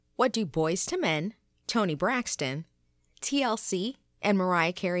What do Boyz II Men, Toni Braxton, TLC, and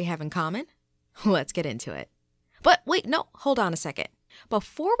Mariah Carey have in common? Let's get into it. But wait, no, hold on a second.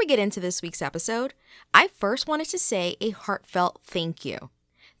 Before we get into this week's episode, I first wanted to say a heartfelt thank you.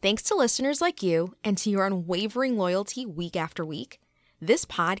 Thanks to listeners like you and to your unwavering loyalty week after week, this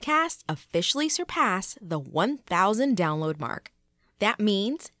podcast officially surpassed the 1,000 download mark. That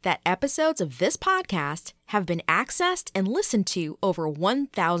means that episodes of this podcast have been accessed and listened to over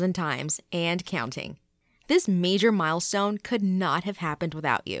 1,000 times and counting. This major milestone could not have happened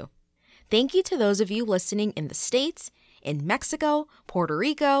without you. Thank you to those of you listening in the States, in Mexico, Puerto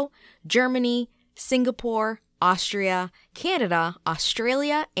Rico, Germany, Singapore, Austria, Canada,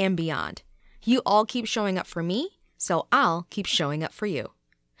 Australia, and beyond. You all keep showing up for me, so I'll keep showing up for you.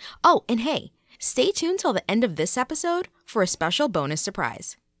 Oh, and hey, stay tuned till the end of this episode for a special bonus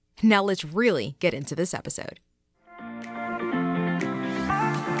surprise. Now let's really get into this episode.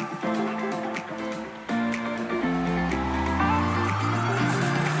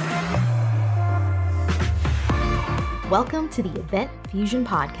 Welcome to the Event Fusion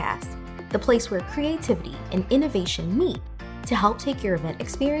Podcast, the place where creativity and innovation meet to help take your event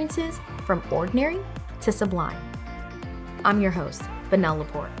experiences from ordinary to sublime. I'm your host, Vanelle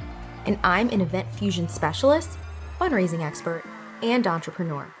Laporte, and I'm an Event Fusion specialist, fundraising expert, and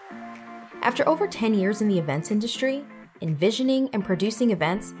entrepreneur. After over 10 years in the events industry, envisioning and producing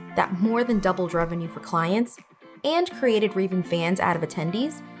events that more than doubled revenue for clients and created raving fans out of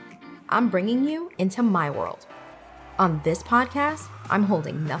attendees, I'm bringing you into my world. On this podcast, I'm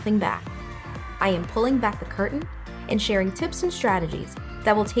holding nothing back. I am pulling back the curtain and sharing tips and strategies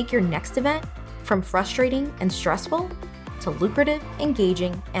that will take your next event from frustrating and stressful to lucrative,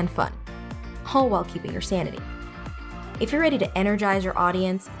 engaging, and fun, all while keeping your sanity. If you're ready to energize your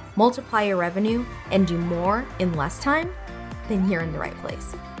audience, multiply your revenue, and do more in less time, then you're in the right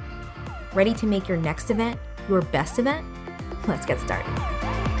place. Ready to make your next event your best event? Let's get started.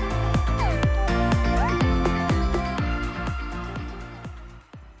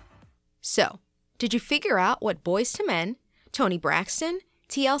 So, did you figure out what Boyz II Men, Toni Braxton,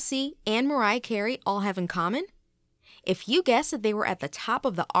 TLC, and Mariah Carey all have in common? If you guessed that they were at the top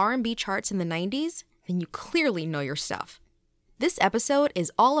of the R&B charts in the 90s, then you clearly know your stuff. This episode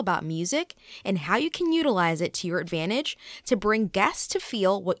is all about music and how you can utilize it to your advantage to bring guests to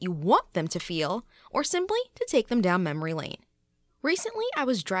feel what you want them to feel, or simply to take them down memory lane. Recently, I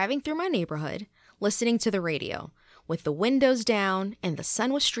was driving through my neighborhood, listening to the radio, with the windows down and the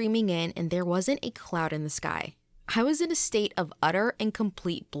sun was streaming in and there wasn't a cloud in the sky. I was in a state of utter and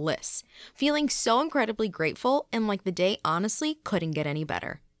complete bliss, feeling so incredibly grateful and like the day honestly couldn't get any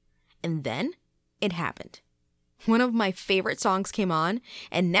better. And then it happened. One of my favorite songs came on,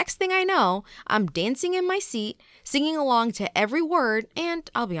 and next thing I know, I'm dancing in my seat, singing along to every word, and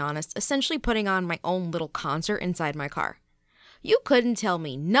I'll be honest, essentially putting on my own little concert inside my car. You couldn't tell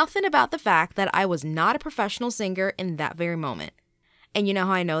me nothing about the fact that I was not a professional singer in that very moment. And you know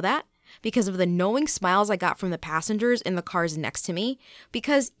how I know that? Because of the knowing smiles I got from the passengers in the cars next to me,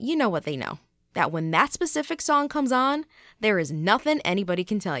 because you know what they know, that when that specific song comes on, there is nothing anybody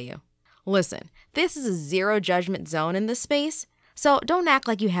can tell you. Listen, this is a zero judgment zone in this space, so don't act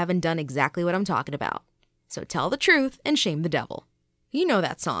like you haven't done exactly what I'm talking about. So tell the truth and shame the devil. You know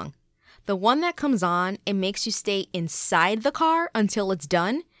that song. The one that comes on and makes you stay inside the car until it's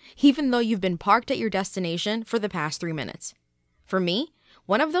done, even though you've been parked at your destination for the past 3 minutes. For me,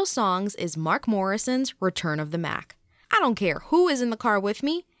 one of those songs is Mark Morrison's Return of the Mac. I don't care who is in the car with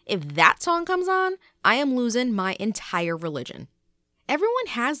me, if that song comes on, I am losing my entire religion. Everyone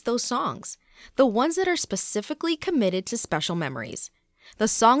has those songs, the ones that are specifically committed to special memories. The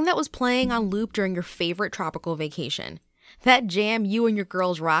song that was playing on loop during your favorite tropical vacation. That jam you and your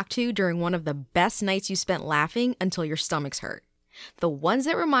girls rock to during one of the best nights you spent laughing until your stomachs hurt. The ones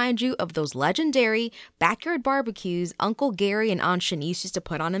that remind you of those legendary backyard barbecues Uncle Gary and Aunt Shanice used to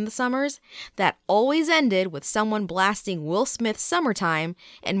put on in the summers that always ended with someone blasting Will Smith's Summertime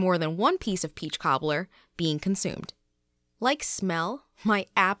and more than one piece of peach cobbler being consumed. Like smell, my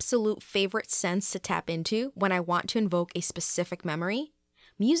absolute favorite sense to tap into when I want to invoke a specific memory,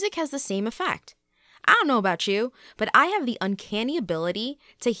 music has the same effect. I don't know about you, but I have the uncanny ability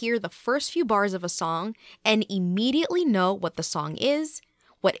to hear the first few bars of a song and immediately know what the song is,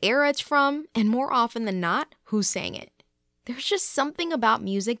 what era it's from, and more often than not, who sang it. There's just something about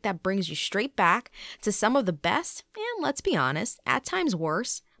music that brings you straight back to some of the best, and let's be honest, at times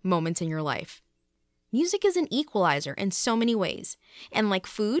worse, moments in your life. Music is an equalizer in so many ways, and like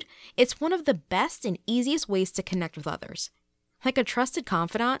food, it's one of the best and easiest ways to connect with others. Like a trusted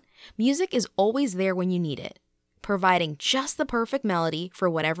confidant, music is always there when you need it. providing just the perfect melody for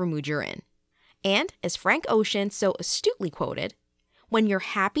whatever mood you're in. And as Frank Ocean so astutely quoted, when you're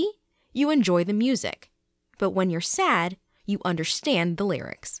happy, you enjoy the music, but when you're sad, you understand the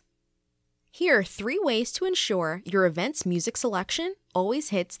lyrics. Here are 3 ways to ensure your event's music selection always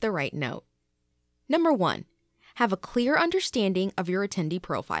hits the right note. Number 1, have a clear understanding of your attendee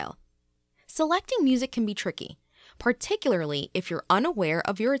profile. Selecting music can be tricky, particularly if you're unaware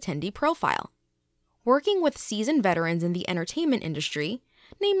of your attendee profile. Working with seasoned veterans in the entertainment industry,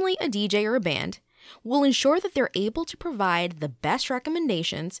 namely a DJ or a band, will ensure that they're able to provide the best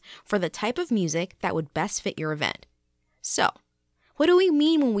recommendations for the type of music that would best fit your event. So, what do we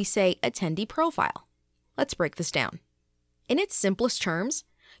mean when we say attendee profile? Let's break this down. In its simplest terms,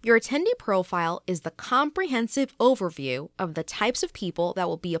 your attendee profile is the comprehensive overview of the types of people that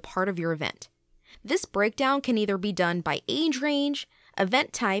will be a part of your event. This breakdown can either be done by age range,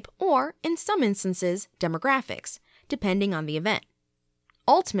 event type, or, in some instances, demographics, depending on the event.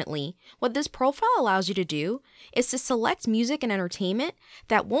 Ultimately, what this profile allows you to do is to select music and entertainment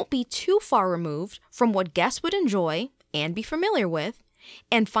that won't be too far removed from what guests would enjoy and be familiar with,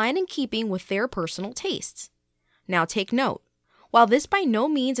 and find in keeping with their personal tastes. Now take note, while this by no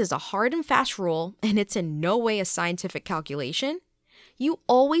means is a hard and fast rule, and it's in no way a scientific calculation, you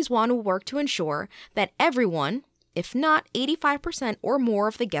always want to work to ensure that everyone, if not 85% or more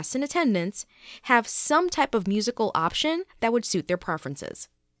of the guests in attendance, have some type of musical option that would suit their preferences.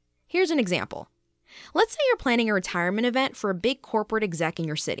 Here's an example. Let's say you're planning a retirement event for a big corporate exec in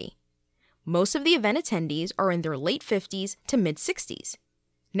your city. Most of the event attendees are in their late 50s to mid-60s.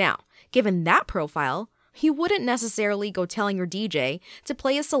 Now, given that profile, you wouldn't necessarily go telling your DJ to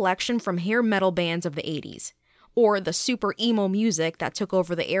play a selection from hair metal bands of the 80s, or the super emo music that took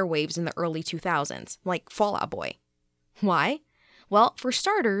over the airwaves in the early 2000s, like Fall Out Boy. Why? Well, for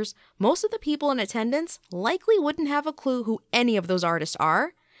starters, most of the people in attendance likely wouldn't have a clue who any of those artists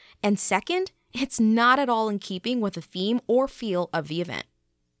are, and second, it's not at all in keeping with the theme or feel of the event.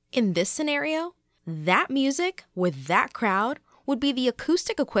 In this scenario, that music with that crowd would be the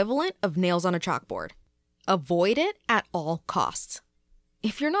acoustic equivalent of nails on a chalkboard. Avoid it at all costs.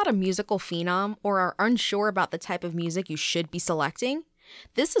 If you're not a musical phenom or are unsure about the type of music you should be selecting,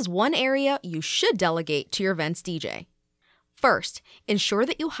 this is one area you should delegate to your event's DJ. First, ensure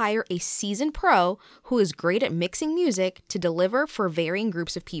that you hire a seasoned pro who is great at mixing music to deliver for varying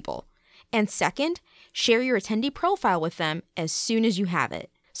groups of people. And second, share your attendee profile with them as soon as you have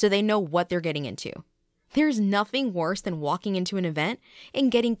it, so they know what they're getting into. There's nothing worse than walking into an event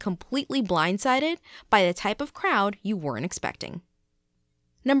and getting completely blindsided by the type of crowd you weren't expecting.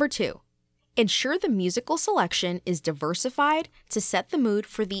 Number 2, ensure the musical selection is diversified to set the mood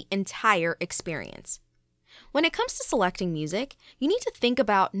for the entire experience. When it comes to selecting music, you need to think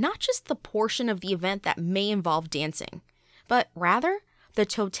about not just the portion of the event that may involve dancing, but rather the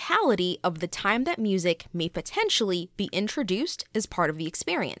totality of the time that music may potentially be introduced as part of the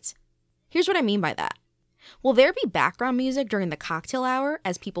experience. Here's what I mean by that. Will there be background music during the cocktail hour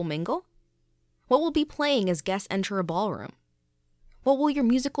as people mingle? What will be playing as guests enter a ballroom? What will your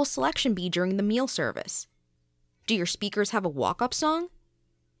musical selection be during the meal service? Do your speakers have a walk-up song?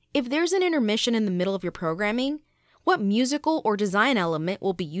 If there's an intermission in the middle of your programming, what musical or design element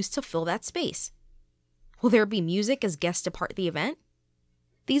will be used to fill that space? Will there be music as guests depart the event?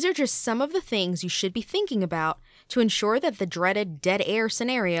 These are just some of the things you should be thinking about to ensure that the dreaded dead air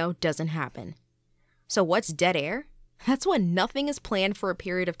scenario doesn't happen. So what's dead air? That's when nothing is planned for a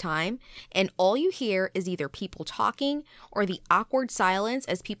period of time, and all you hear is either people talking or the awkward silence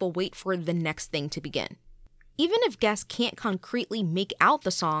as people wait for the next thing to begin. Even if guests can't concretely make out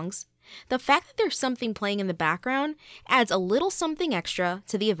the songs, the fact that there's something playing in the background adds a little something extra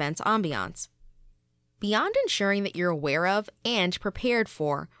to the event's ambiance. Beyond ensuring that you're aware of and prepared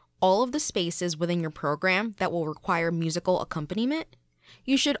for all of the spaces within your program that will require musical accompaniment,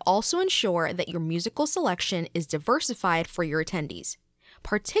 you should also ensure that your musical selection is diversified for your attendees,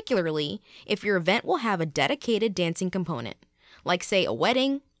 particularly if your event will have a dedicated dancing component, like say a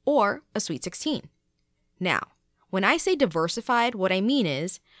wedding or a Sweet 16. Now, when I say diversified, what I mean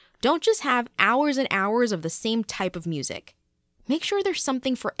is, don't just have hours and hours of the same type of music. Make sure there's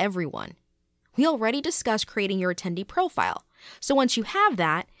something for everyone. We already discussed creating your attendee profile, so once you have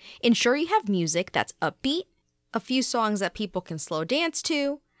that, ensure you have music that's upbeat, a few songs that people can slow dance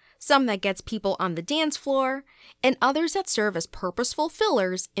to, some that gets people on the dance floor, and others that serve as purposeful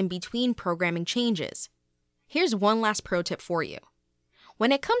fillers in between programming changes. Here's one last pro tip for you.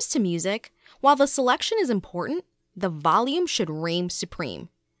 When it comes to music, while the selection is important, the volume should reign supreme.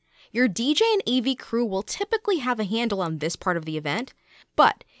 Your DJ and AV crew will typically have a handle on this part of the event,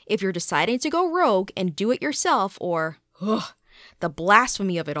 But if you're deciding to go rogue and do it yourself, or, the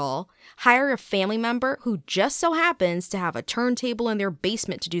blasphemy of it all, hire a family member who just so happens to have a turntable in their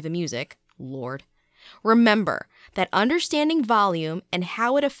basement to do the music, Lord. Remember that understanding volume and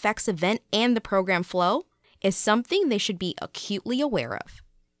how it affects event and the program flow is something they should be acutely aware of.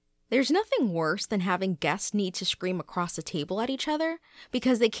 There's nothing worse than having guests need to scream across the table at each other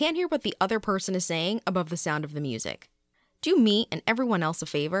because they can't hear what the other person is saying above the sound of the music. Do me and everyone else a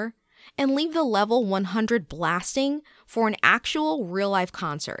favor and leave the level 100 blasting for an actual real-life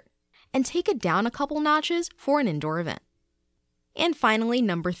concert, and take it down a couple notches for an indoor event. And finally,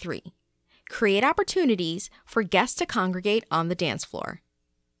 number 3, create opportunities for guests to congregate on the dance floor.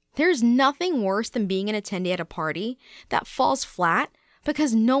 There's nothing worse than being an attendee at a party that falls flat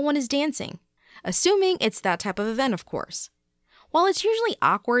because no one is dancing, assuming it's that type of event, of course. While it's usually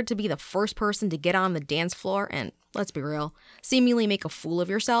awkward to be the first person to get on the dance floor and, let's be real, seemingly make a fool of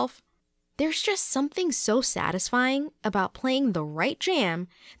yourself, there's just something so satisfying about playing the right jam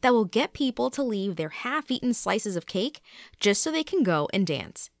that will get people to leave their half-eaten slices of cake just so they can go and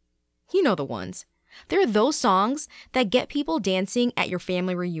dance. You know the ones. They're those songs that get people dancing at your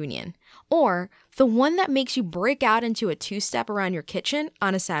family reunion, or the one that makes you break out into a two-step around your kitchen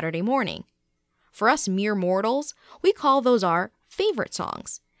on a Saturday morning. For us mere mortals, we call those our favorite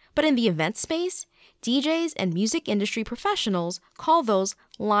songs, but in the event space, DJs and music industry professionals call those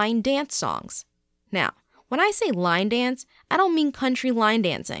line dance songs. Now, when I say line dance, I don't mean country line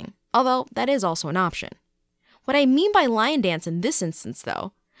dancing, although that is also an option. What I mean by line dance in this instance,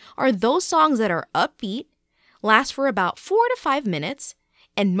 though, are those songs that are upbeat, last for about 4 to 5 minutes,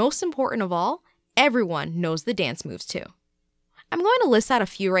 and most important of all, everyone knows the dance moves too. I'm going to list out a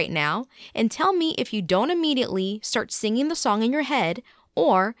few right now and tell me if you don't immediately start singing the song in your head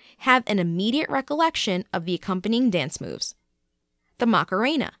or have an immediate recollection of the accompanying dance moves. The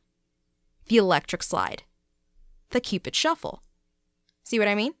Macarena, the Electric Slide, the Cupid Shuffle. See what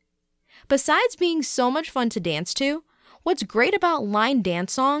I mean? Besides being so much fun to dance to, what's great about line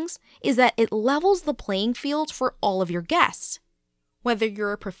dance songs is that it levels the playing field for all of your guests. Whether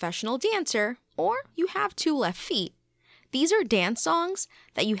you're a professional dancer or you have 2 left feet, these are dance songs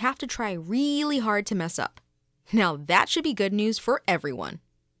that you have to try really hard to mess up. Now that should be good news for everyone.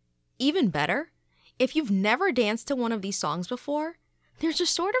 Even better, if you've never danced to one of these songs before, there's a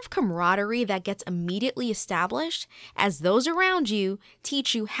sort of camaraderie that gets immediately established as those around you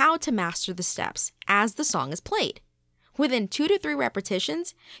teach you how to master the steps as the song is played. Within 2 to 3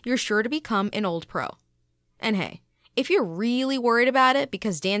 repetitions, you're sure to become an old pro. And hey, if you're really worried about it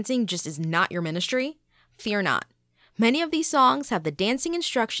because dancing just is not your ministry, fear not. Many of these songs have the dancing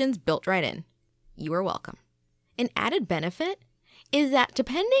instructions built right in. You are welcome. An added benefit is that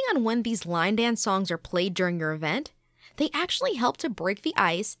depending on when these line dance songs are played during your event, they actually help to break the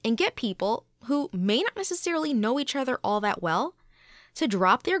ice and get people who may not necessarily know each other all that well to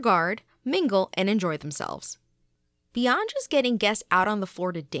drop their guard, mingle, and enjoy themselves. Beyond just getting guests out on the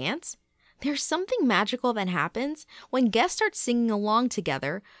floor to dance, there's something magical that happens when guests start singing along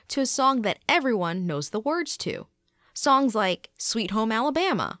together to a song that everyone knows the words to. Songs like Sweet Home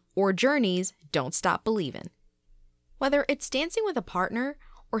Alabama or Journey's Don't Stop Believin'. Whether it's dancing with a partner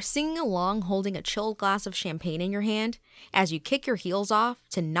or singing along holding a chilled glass of champagne in your hand as you kick your heels off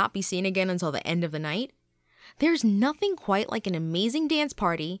to not be seen again until the end of the night, there's nothing quite like an amazing dance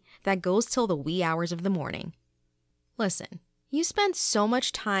party that goes till the wee hours of the morning. Listen, you spend so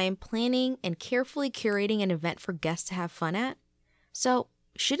much time planning and carefully curating an event for guests to have fun at, so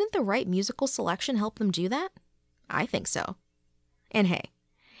shouldn't the right musical selection help them do that? I think so. And hey,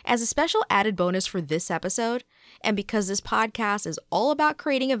 as a special added bonus for this episode, and because this podcast is all about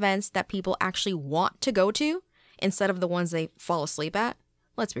creating events that people actually want to go to instead of the ones they fall asleep at,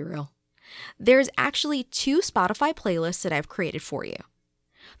 let's be real, there's actually 2 Spotify playlists that I've created for you.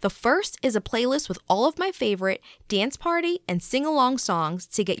 The first is a playlist with all of my favorite dance party and sing-along songs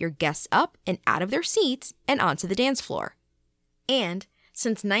to get your guests up and out of their seats and onto the dance floor. And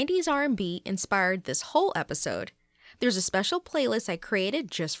since 90s R&B inspired this whole episode, there's a special playlist I created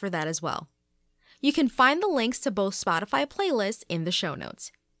just for that as well. You can find the links to both Spotify playlists in the show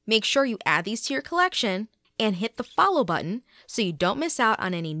notes. Make sure you add these to your collection and hit the follow button so you don't miss out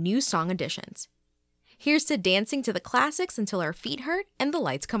on any new song additions. Here's to dancing to the classics until our feet hurt and the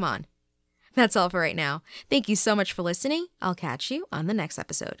lights come on. That's all for right now. Thank you so much for listening. I'll catch you on the next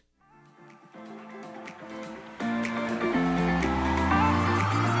episode.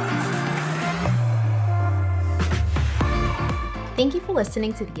 Thank you for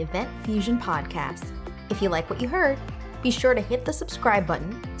listening to the Event Fusion podcast. If you like what you heard, be sure to hit the subscribe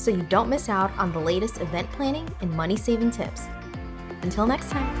button so you don't miss out on the latest event planning and money-saving tips. Until next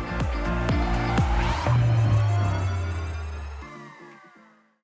time.